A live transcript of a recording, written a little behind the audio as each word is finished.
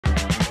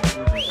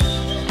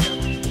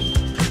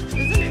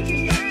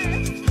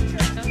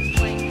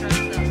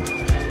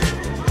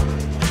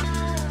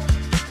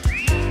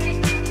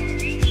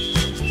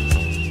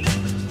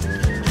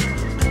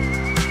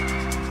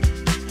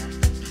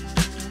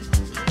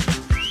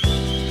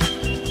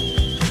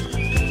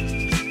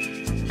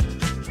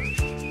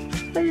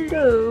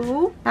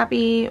Hello!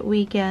 Happy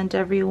weekend,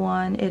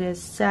 everyone. It is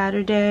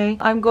Saturday.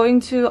 I'm going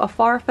to a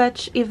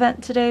Farfetch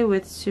event today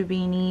with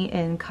Subini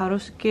in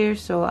Karosukir,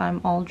 so I'm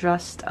all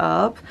dressed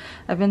up.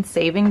 I've been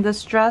saving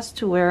this dress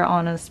to wear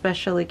on a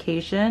special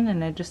occasion,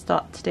 and I just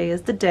thought today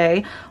is the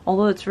day.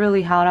 Although it's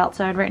really hot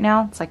outside right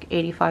now, it's like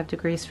 85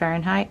 degrees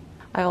Fahrenheit.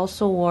 I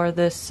also wore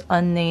this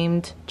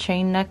unnamed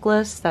chain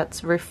necklace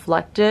that's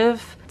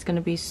reflective. It's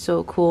gonna be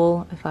so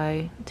cool if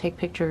I take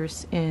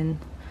pictures in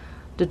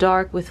the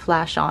dark with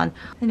flash on.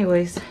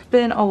 Anyways, it's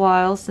been a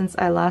while since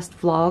I last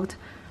vlogged.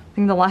 I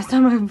think the last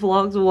time I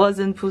vlogged was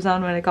in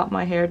Busan when I got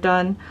my hair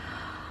done.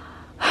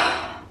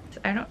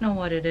 I don't know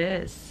what it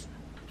is.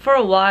 For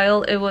a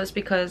while it was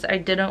because I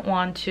didn't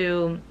want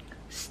to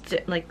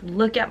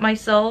look at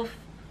myself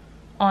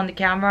on the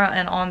camera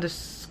and on the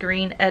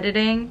screen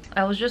editing.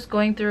 I was just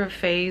going through a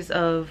phase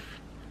of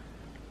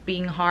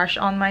being harsh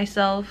on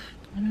myself.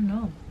 I don't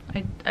know.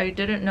 I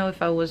didn't know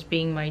if I was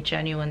being my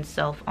genuine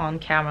self on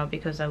camera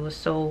because I was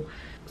so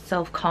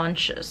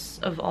self-conscious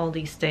of all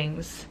these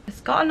things.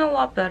 It's gotten a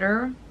lot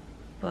better,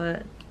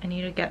 but I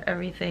need to get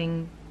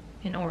everything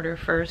in order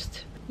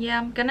first. Yeah,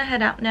 I'm gonna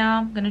head out now.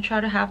 I'm gonna try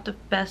to have the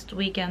best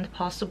weekend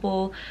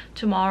possible.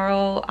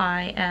 Tomorrow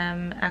I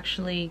am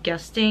actually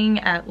guesting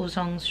at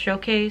Woosung's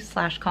showcase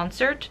 /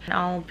 concert.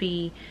 I'll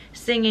be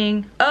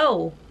singing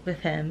 "Oh"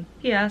 with him.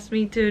 He asked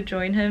me to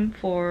join him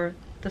for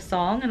the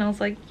song and I was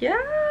like, yeah,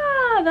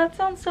 that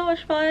sounds so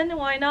much fun,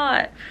 why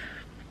not?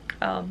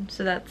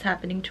 So that's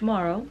happening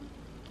tomorrow.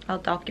 I'll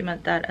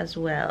document that as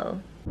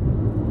well.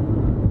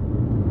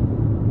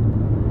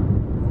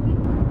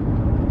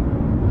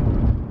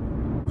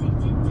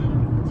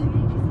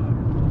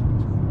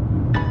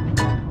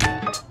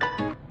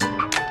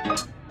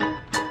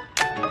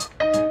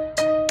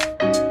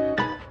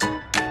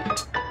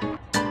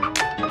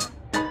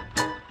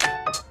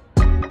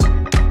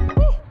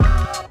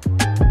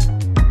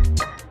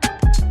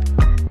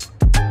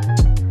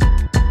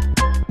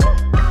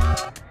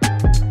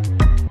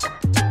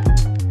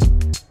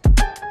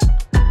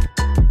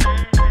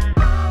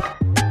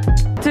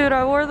 Dude,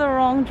 I wore the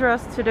wrong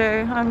dress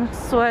today. I'm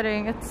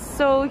sweating. It's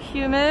so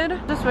humid.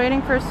 Just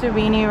waiting for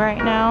Subini right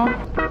now.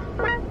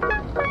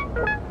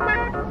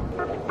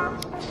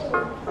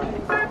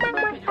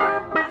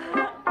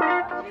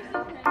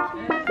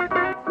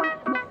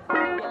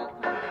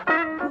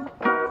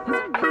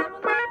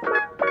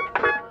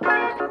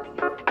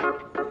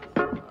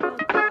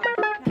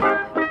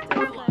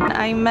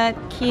 I met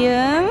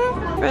Kim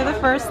for the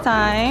first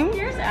time.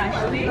 Here's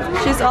Ashley.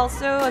 She's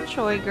also a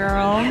Choi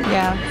girl.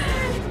 Yeah.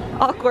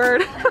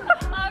 Awkward.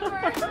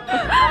 Awkward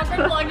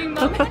vlogging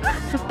moment.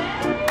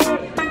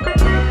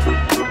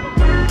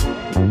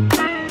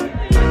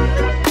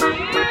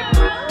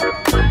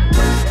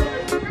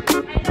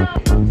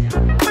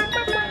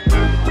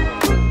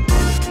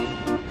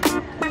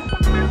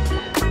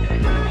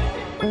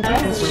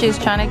 She's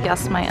trying to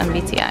guess my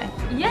MBTI.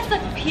 Yes, the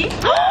pink.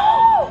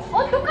 Oh,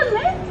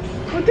 똑같네?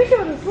 어떻게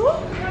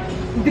알았어?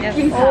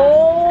 느낌상.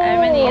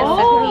 I'm an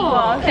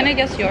ESFP. Can I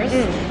guess yours?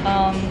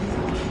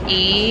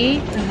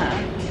 E.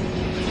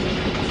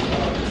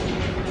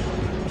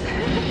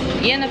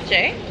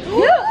 ENFJ?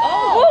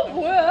 어,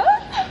 뭐야? 야,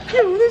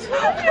 오늘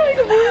소름이야,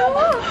 이거 뭐야?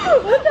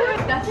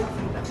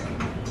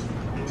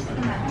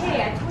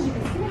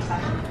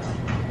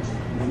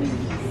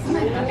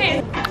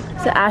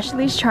 So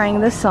Ashley's trying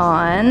this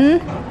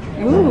on.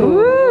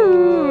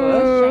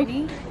 Ooh.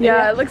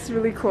 Yeah, it looks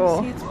really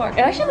cool. It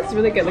actually looks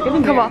really good. Look at the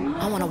mirror. Come on.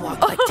 I wanna walk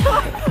like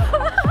Tyra.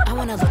 I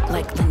wanna look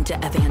like Linda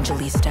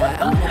Evangelista.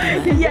 I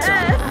wanna be Yes,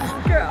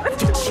 girl.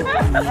 Get you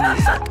on my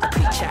knees like a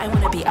preacher. I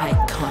wanna be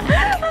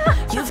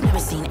iconic. You've never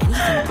seen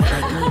anything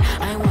like me.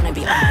 I wanna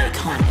be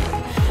iconic.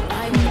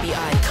 I wanna be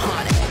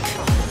iconic.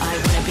 I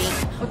wanna be.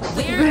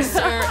 We're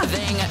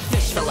serving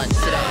fish for lunch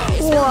today.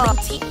 Spilling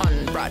tea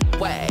on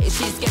Broadway.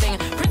 She's getting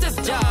Princess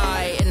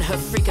Di in her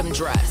freakum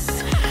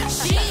dress.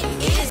 She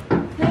is.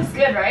 That's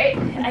good, right?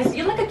 I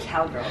feel like a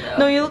cowgirl though.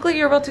 No, you look like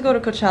you're about to go to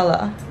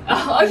Coachella.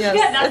 Oh yes,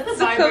 yeah, that's it's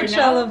the a vibe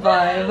Coachella right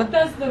now. vibe.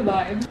 That's the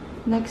vibe.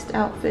 Next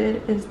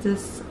outfit is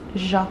this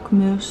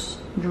Jacquemus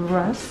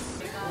dress.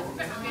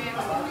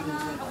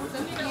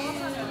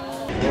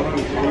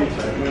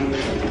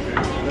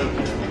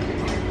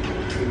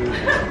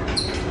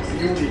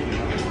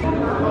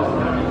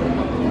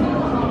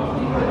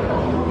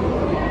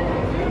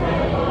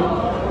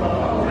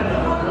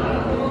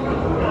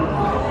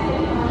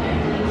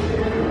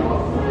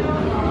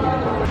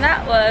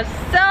 That was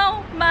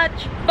so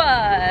much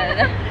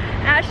fun.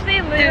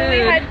 Ashley literally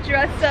had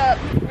dressed up.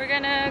 We're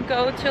gonna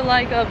go to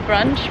like a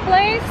brunch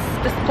place.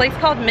 This place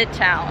called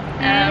Midtown.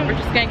 And we're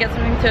just gonna get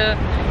something to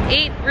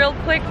eat real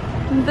quick.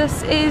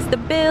 This is the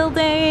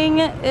building.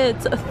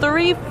 It's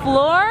 3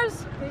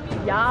 floors.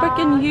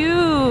 Freaking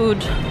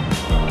huge.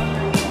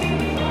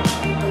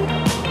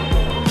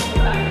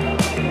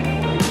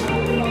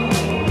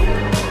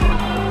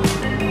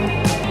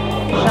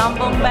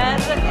 Jambon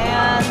bed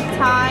and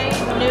Thai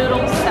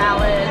noodle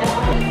salad.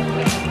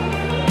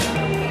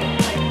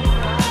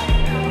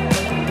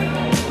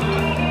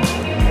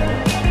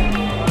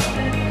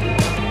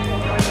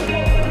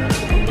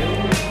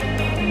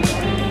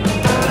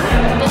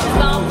 This is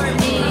all for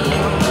me.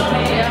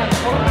 Yeah.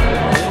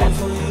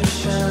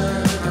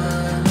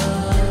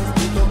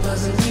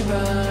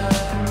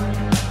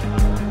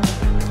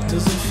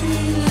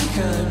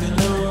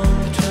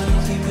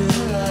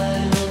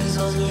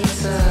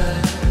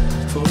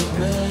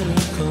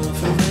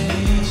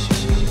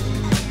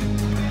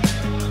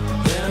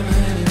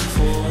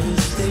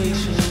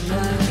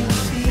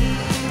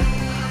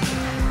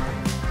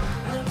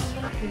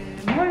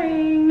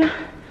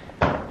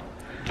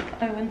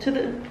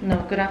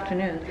 Good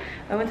afternoon.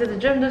 I went to the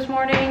gym this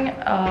morning.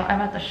 I'm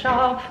at the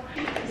shop.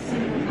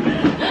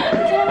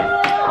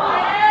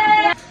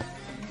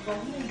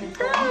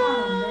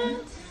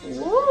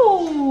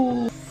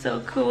 Whoa,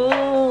 so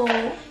cool.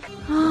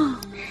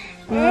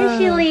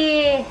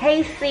 Ashley,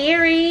 hey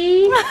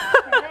Siri.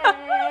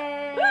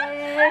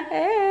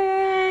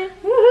 Hey.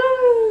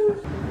 Woohoo.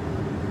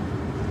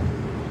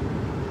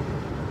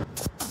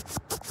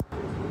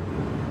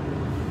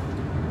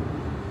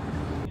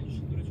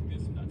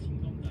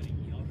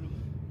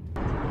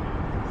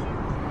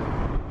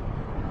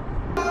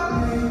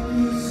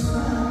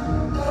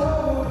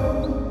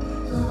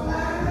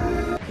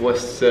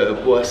 What's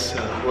up? What's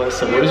up?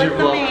 What's up? What is your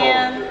vlog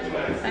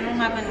called? I don't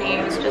have a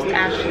name. It's just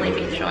Ashley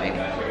B. Choi.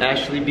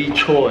 Ashley B.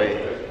 Choi.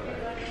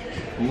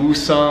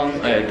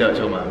 Woosung.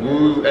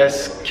 Woo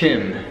S.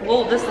 Kim.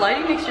 Whoa, this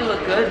lighting makes you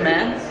look good,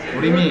 man.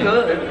 What do you mean?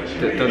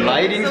 Good. The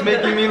lighting's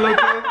making me look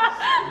good?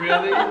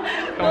 Really?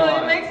 Come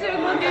on. It makes you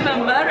look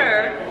even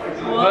better.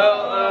 Whoa.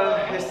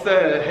 Well, it's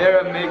the hair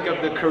and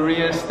makeup, the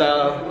Korean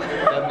style,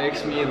 that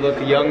makes me look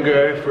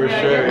younger for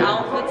sure. Your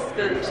outfit's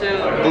good too.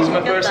 This is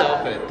my first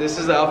outfit. This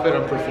is the outfit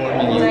I'm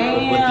performing with you.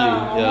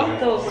 I want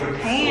those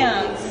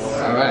pants.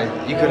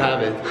 Alright, you could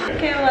have it.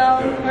 Okay,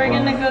 well, we're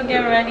gonna go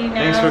get ready now.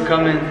 Thanks for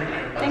coming.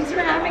 Thanks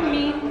for having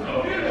me.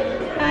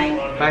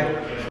 Bye. Bye.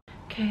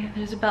 Okay,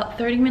 there's about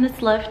 30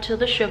 minutes left till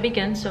the show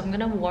begins, so I'm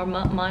gonna warm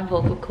up my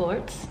vocal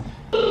cords.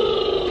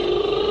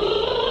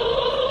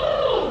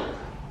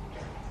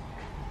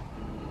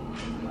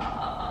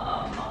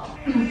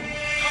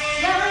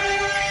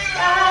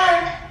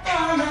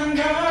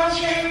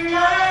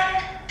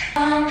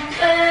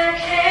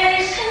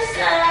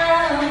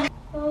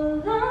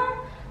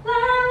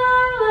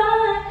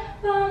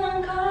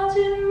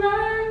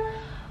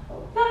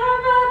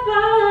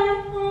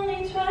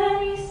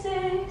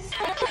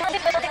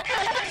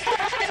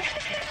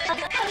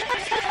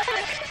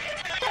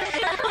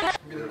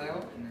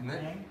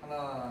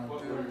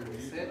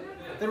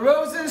 The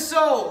Rose and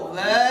Soul,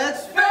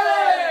 let's fill it!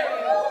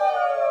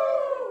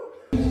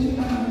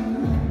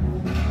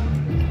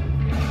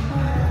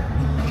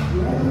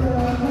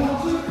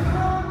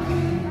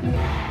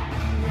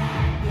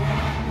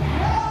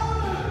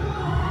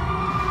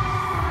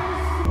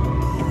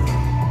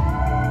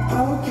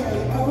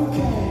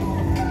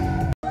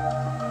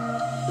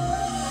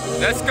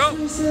 Let's go!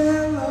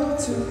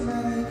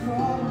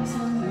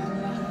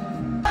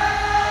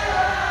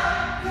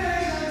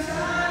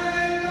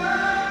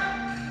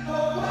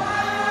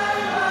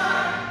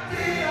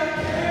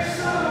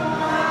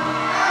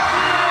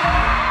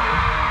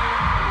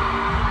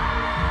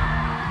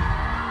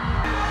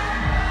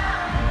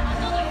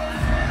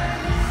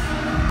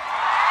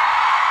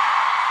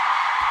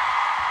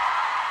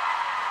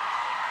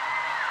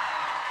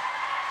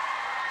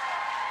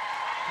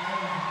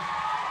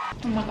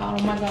 Oh my god,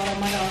 oh my god, oh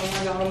my god, oh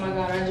my god, oh my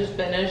god, I just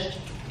finished.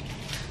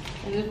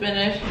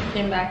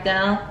 Came back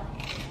down.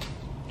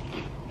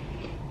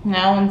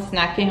 Now I'm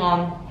snacking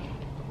on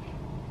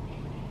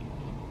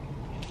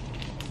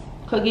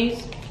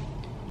cookies.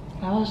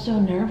 That was so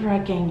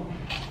nerve-wracking.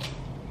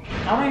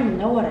 I don't even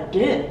know what I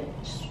did.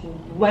 Just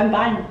went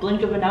by in the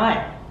blink of an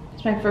eye.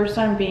 It's my first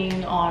time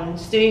being on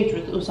stage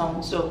with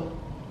Woosung, so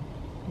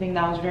I think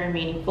that was very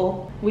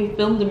meaningful. We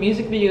filmed a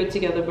music video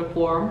together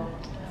before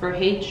for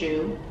Hate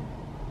You,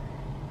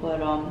 but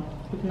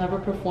we've never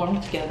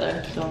performed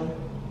together, so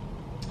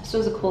this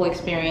was a cool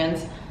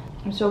experience.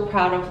 I'm so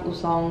proud of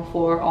Woosung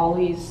for all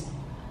he's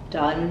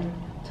done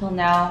till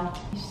now.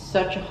 He's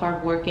such a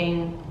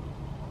hardworking,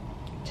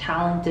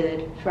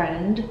 talented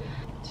friend.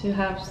 To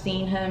have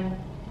seen him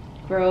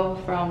grow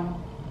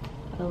from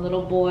a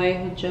little boy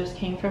who just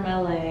came from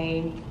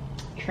LA,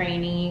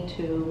 trainee,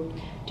 to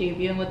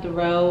debuting with the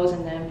Rose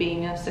and then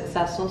being a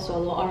successful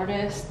solo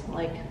artist,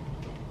 like,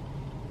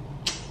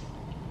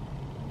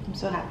 I'm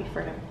so happy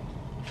for him.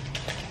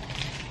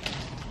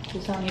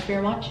 Woosung, if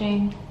you're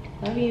watching,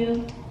 love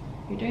you.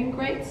 You're doing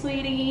great,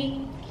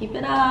 sweetie. Keep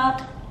it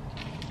up.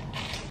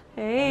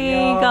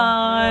 Hey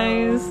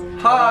guys.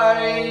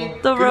 Hi.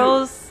 The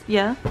Rose.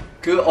 Yeah.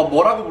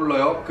 뭐라고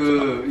불러요?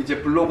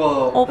 이제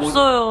블로거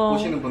없어요.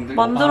 보시는 분들.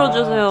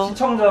 만들어주세요.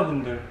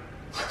 시청자분들.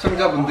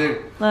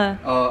 시청자분들, 네.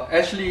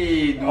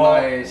 애슐리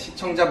누나의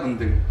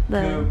시청자분들.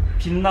 네. 그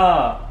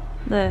빛나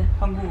네.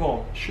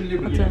 한국어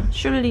슐리블리. 맞아요.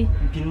 슐리.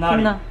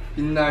 빛나리.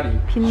 빛나리.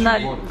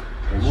 빛나리.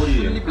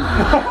 슐리블리.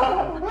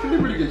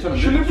 슐리블리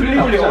괜찮은데?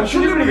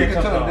 슐리블리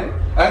괜찮은데?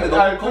 아 근데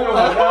너무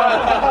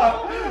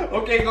커.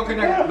 오케이 이거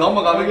그냥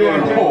넘어가는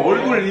걸로.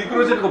 얼굴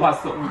일그러지는 거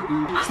봤어.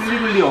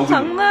 슬리블리 얼굴.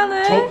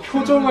 장난해? 저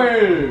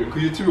표정을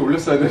그 유튜브에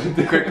올렸어야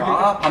되는데.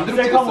 아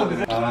반대로 찍었어.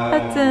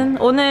 하여튼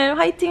오늘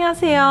화이팅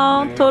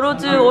하세요.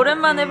 도로주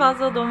오랜만에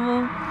봐서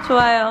너무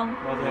좋아요.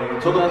 맞아요.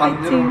 저도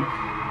반대로. 화이팅.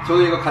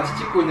 저도 이거 같이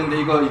찍고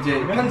있는데 이거 이제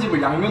편집을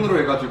양면으로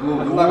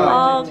해가지고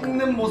누나가 이제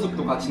찍는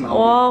모습도 같이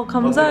나오고. 와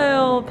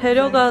감사해요.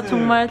 배려가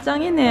정말 엄마도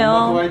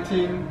짱이네요.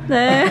 화이팅.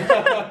 네.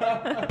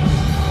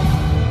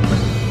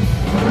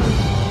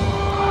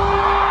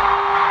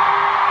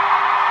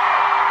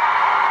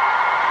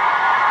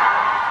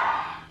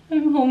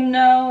 I'm home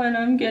now and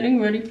I'm getting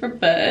ready for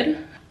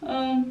bed.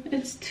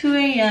 It's 2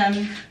 a.m.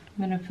 I'm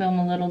gonna film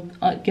a little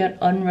get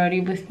unready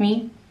with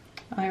me.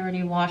 I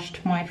already washed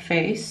my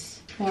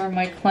face. For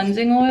my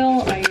cleansing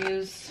oil, I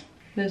use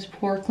this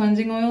pore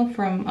cleansing oil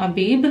from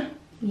Abib.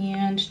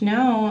 And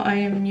now I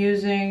am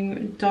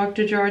using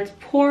Dr. Jarrett's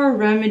Pore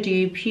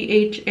Remedy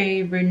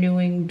PHA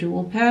Renewing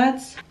Dual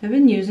Pads. I've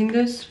been using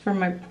this for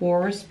my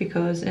pores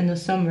because in the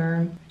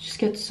summer, I just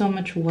get so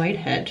much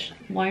whitehead.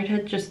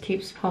 Whitehead just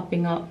keeps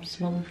popping up.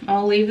 So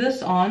I'll leave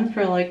this on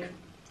for like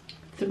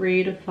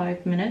 3 to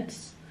 5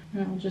 minutes.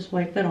 And I'll just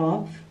wipe it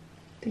off.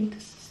 I think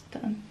this is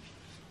done.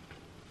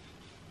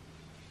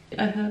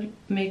 I had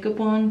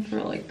makeup on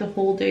for like the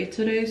whole day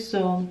today,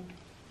 so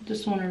I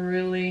just want to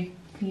really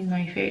clean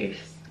my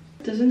face.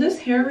 Doesn't this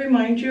hair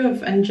remind you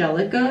of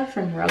Angelica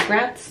from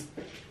Rugrats?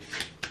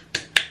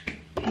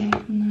 Okay, and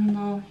then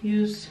I'll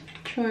use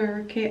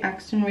Choyarke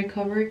Accent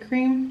Recovery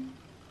Cream.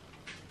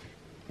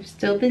 I've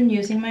still been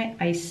using my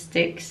ice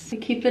sticks. I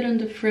keep it in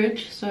the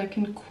fridge so I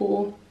can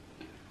cool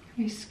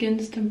my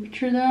skin's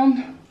temperature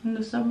down. In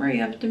the summer,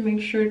 you have to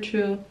make sure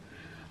to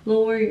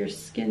lower your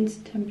skin's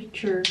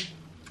temperature.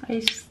 I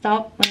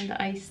stop when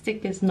the ice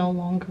stick is no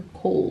longer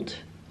cold.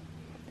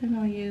 Then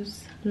I'll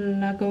use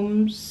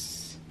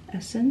Lagom's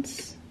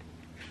essence.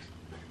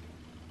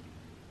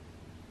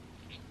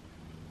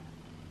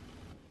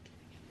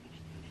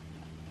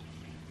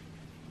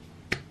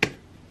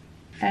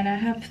 And I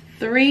have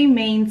 3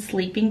 main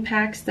sleeping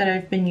packs that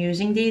I've been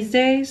using these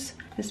days.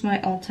 This is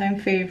my all-time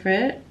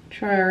favorite,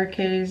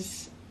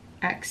 Choyarke's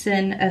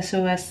Accent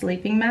SOS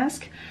Sleeping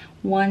Mask.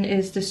 One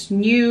is this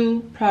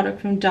new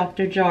product from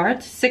Dr.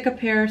 Jarrett,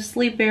 Cicapair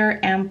Sleep Air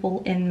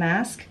Ample In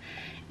Mask.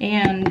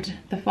 And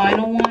the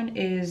final one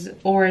is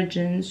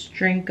Origin's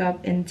Drink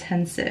Up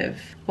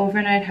Intensive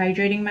Overnight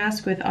Hydrating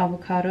Mask with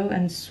avocado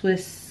and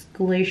Swiss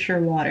glacier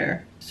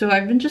water. So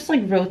I've been just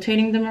like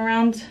rotating them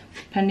around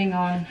depending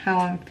on how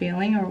I'm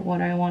feeling or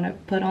what I want to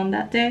put on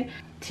that day.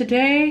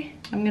 Today,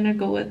 I'm gonna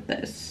go with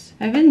this.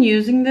 I've been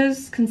using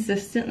this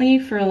consistently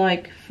for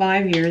like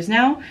 5 years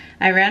now.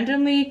 I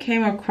randomly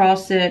came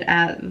across it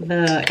at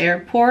the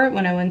airport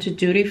when I went to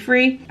duty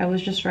free. I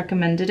was just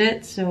recommended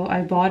it, so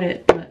I bought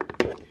it, but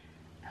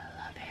I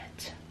love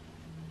it.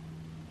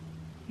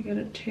 I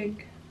gotta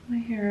take my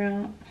hair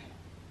out.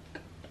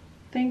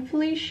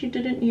 Thankfully, she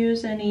didn't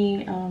use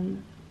any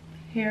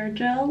hair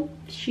gel.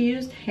 She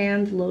used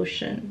hand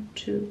lotion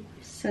to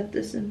set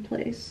this in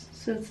place,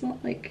 so it's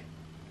not like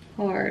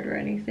hard or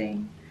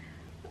anything.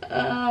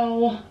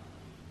 Oh,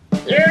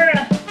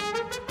 yeah.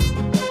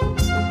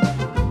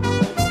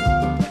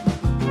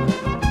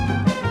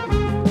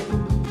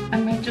 I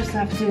might just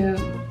have to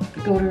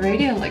go to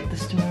radio like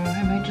this tomorrow.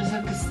 I might just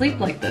have to sleep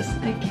like this.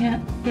 I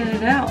can't get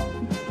it out.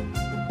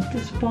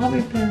 This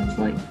bobby pin's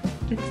like,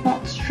 it's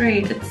not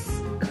straight,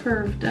 it's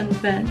curved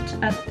and bent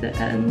at the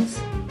ends.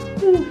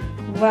 Whew.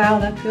 Wow,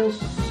 that feels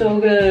so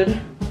good.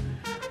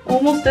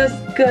 Almost as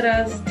good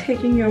as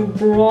taking your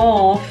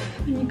bra off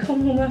when you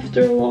come home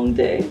after a long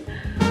day.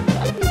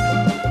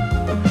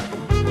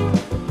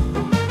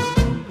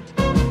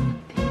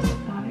 These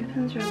bobby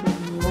pins are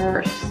the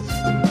worst.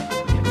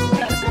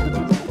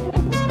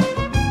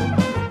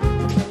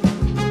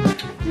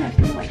 Yeah, I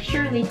feel like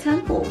Shirley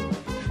Temple.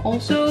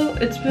 Also,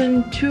 it's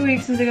been 2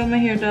 weeks since I got my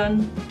hair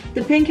done.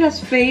 The pink has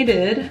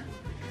faded.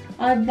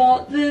 I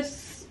bought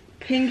this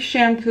pink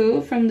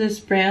shampoo from this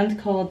brand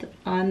called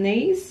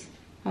Anais.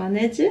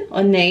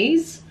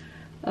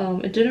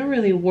 It didn't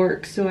really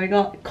work, so I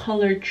got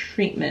color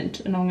treatment,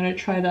 and I'm gonna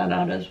try that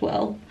out as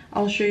well.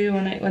 I'll show you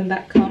when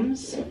that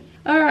comes.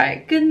 All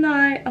right, good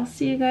night. I'll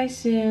see you guys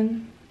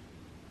soon.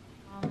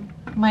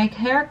 My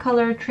hair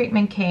color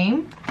treatment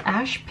came.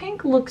 Ash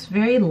pink looks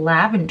very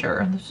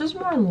lavender. This is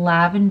more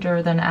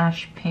lavender than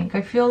ash pink,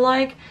 I feel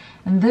like.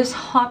 And this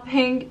hot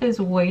pink is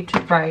way too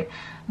bright.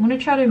 I'm gonna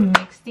try to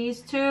mix these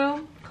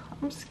two.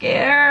 I'm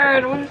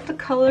scared. What if the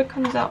color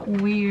comes out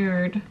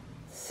weird?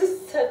 This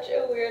is such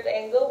a weird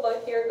angle,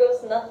 but here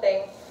goes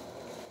nothing.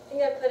 I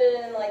think I put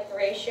it in like the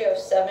ratio of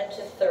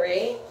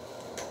 7:3.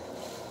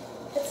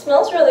 It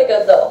smells really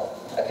good though.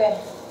 Okay,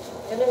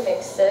 I'm gonna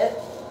mix it.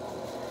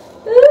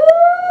 Ooh!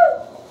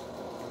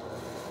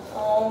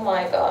 Oh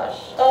my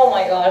gosh. Oh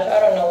my gosh. I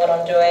don't know what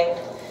I'm doing.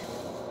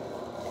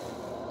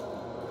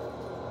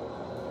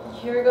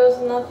 Here goes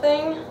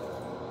nothing.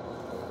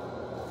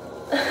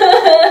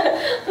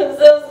 I'm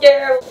so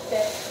scared.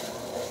 Okay.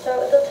 Let's start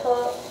with the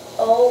top.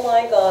 Oh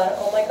my god.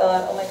 Oh my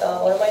god. Oh my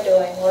god. What am I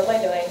doing? What am I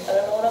doing? I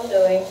don't know what I'm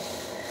doing.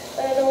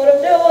 I don't know what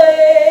I'm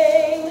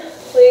doing.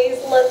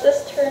 Please let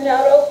this turn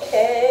out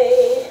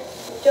okay.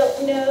 I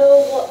don't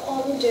know what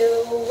I'm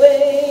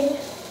doing.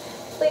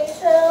 Please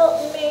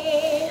help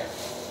me. I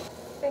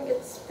think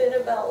it's been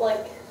about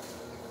like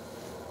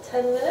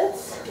 10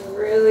 minutes.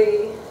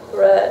 Really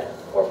red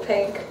or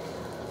pink.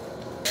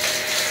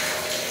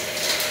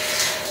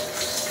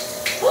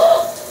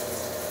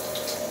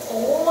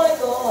 Oh my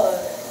god.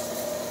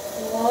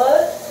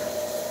 What?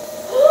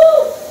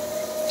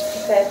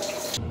 Okay.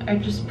 I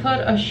just put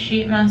a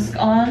sheet mask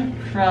on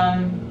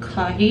from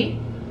Kahi.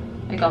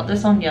 I got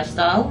this on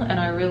YesStyle and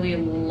I really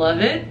love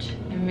it.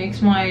 It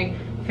makes my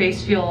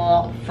face feel a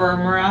lot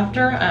firmer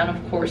after, and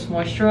of course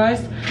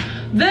moisturized.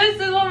 This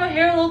is what my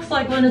hair looks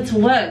like when it's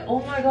wet.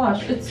 Oh my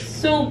gosh, it's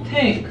so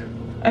pink.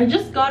 I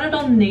just got it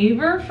on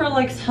Naver for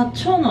like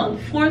 4,000won,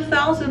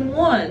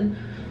 4,001.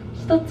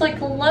 So that's like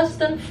less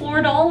than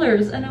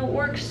 $4 and it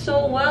works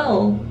so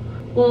well.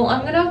 Well,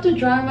 I'm gonna have to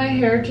dry my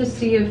hair to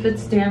see if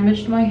it's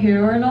damaged my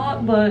hair or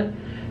not, but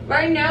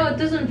right now it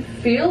doesn't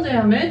feel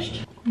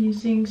damaged. I'm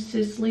using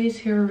Sisley's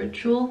Hair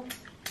Ritual.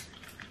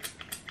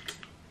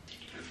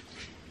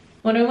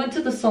 When I went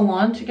to the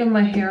salon to get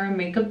my hair and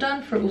makeup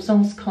done for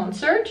Woosung's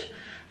concert,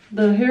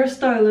 the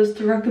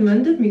hairstylist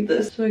recommended me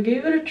this. So I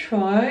gave it a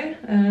try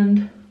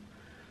and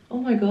oh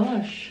my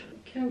gosh,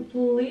 I can't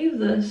believe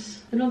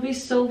this. It'll be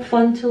so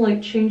fun to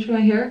like change my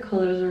hair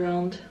colors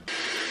around.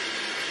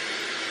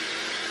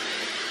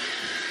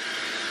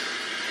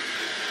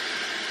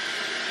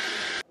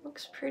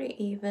 Looks pretty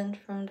even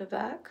from the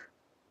back.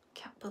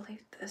 Can't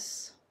believe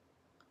this.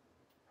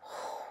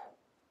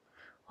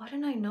 Why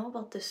didn't I know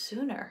about this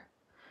sooner?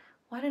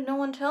 Why did no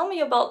one tell me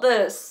about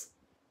this?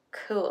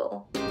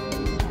 Cool.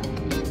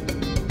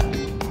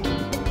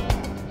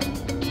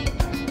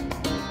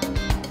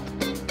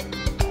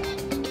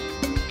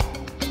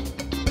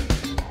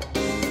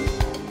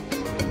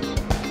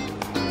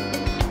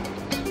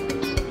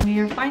 We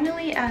are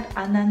finally at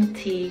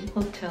Ananti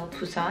Hotel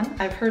Busan.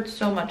 I've heard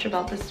so much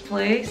about this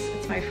place.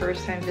 It's my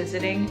first time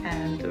visiting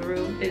and the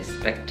room is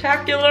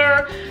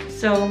spectacular.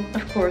 So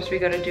of course we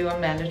gotta do a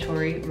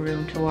mandatory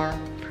room tour.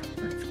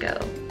 Let's go.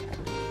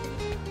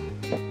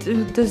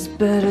 Dude, this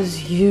bed is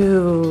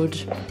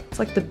huge. It's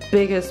like the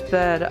biggest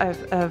bed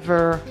I've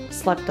ever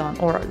slept on,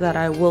 or that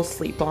I will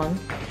sleep on.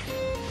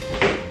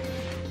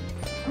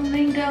 I'm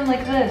laying down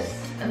like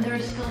this and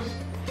there's still,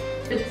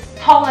 it's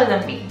taller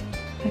than me.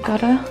 I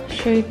gotta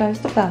show you guys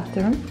the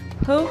bathroom.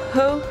 Ho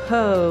ho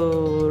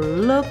ho,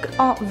 look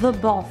at the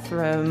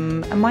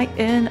bathroom. Am I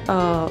in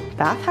a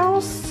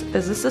bathhouse?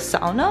 Is this a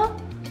sauna?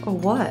 Or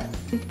what?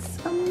 It's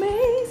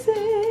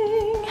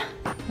amazing.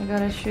 I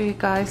gotta show you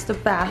guys the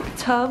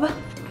bathtub.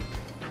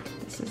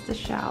 This is the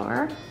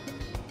shower.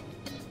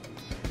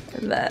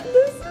 And then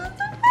this is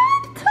the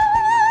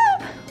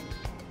bathtub.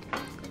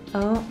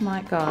 Oh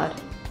my god.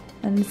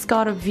 And it's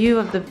got a view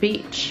of the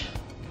beach.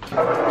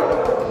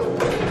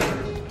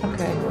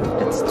 Okay,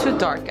 it's too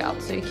dark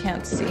out so you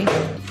can't see.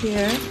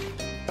 Here.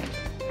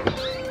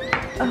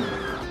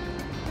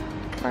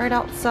 Right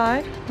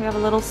outside, we have a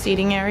little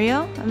seating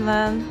area. And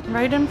then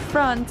right in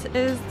front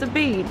is the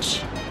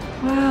beach.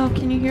 Wow,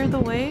 can you hear the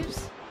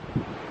waves?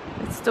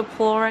 It's the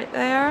pool right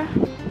there.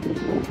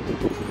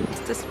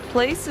 This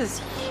place is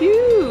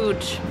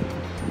huge.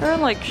 There are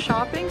like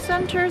shopping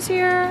centers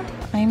here.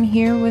 I'm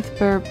here with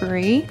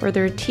Burberry for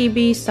their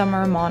TB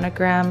Summer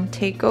Monogram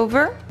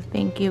Takeover.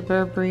 Thank you,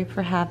 Burberry,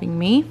 for having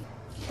me.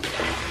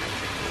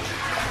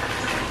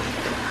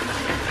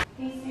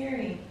 Hey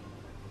Siri,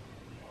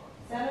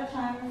 set a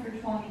timer for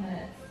 20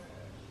 minutes.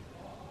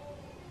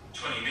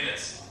 20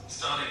 minutes,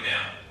 starting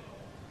now.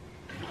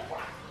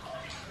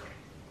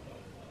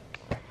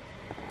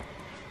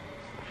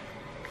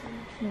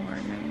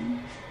 Morning.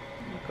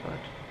 Oh my god.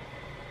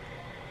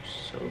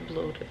 So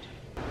bloated.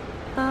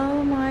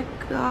 Oh my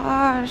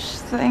gosh.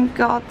 Thank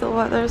god the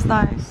weather's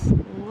nice.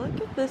 Look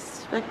at this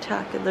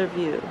spectacular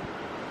view.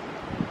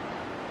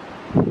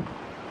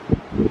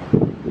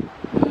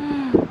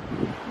 Oh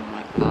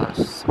my gosh,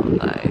 so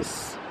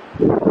nice.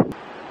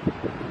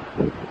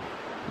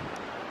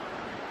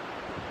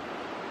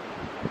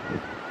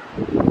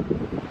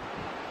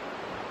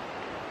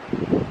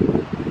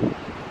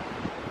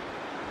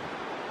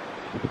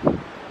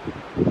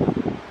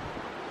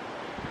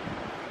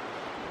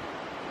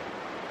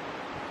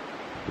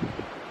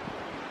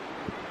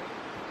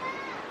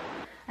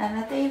 I'm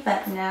at the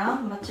event now.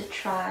 I'm about to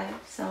try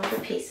some of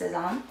the pieces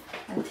on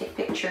and take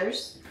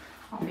pictures.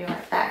 I'll be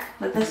right back.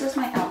 But this is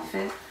my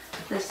outfit.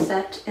 This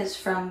set is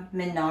from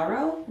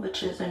Minaro,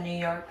 which is a New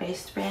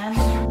York-based brand.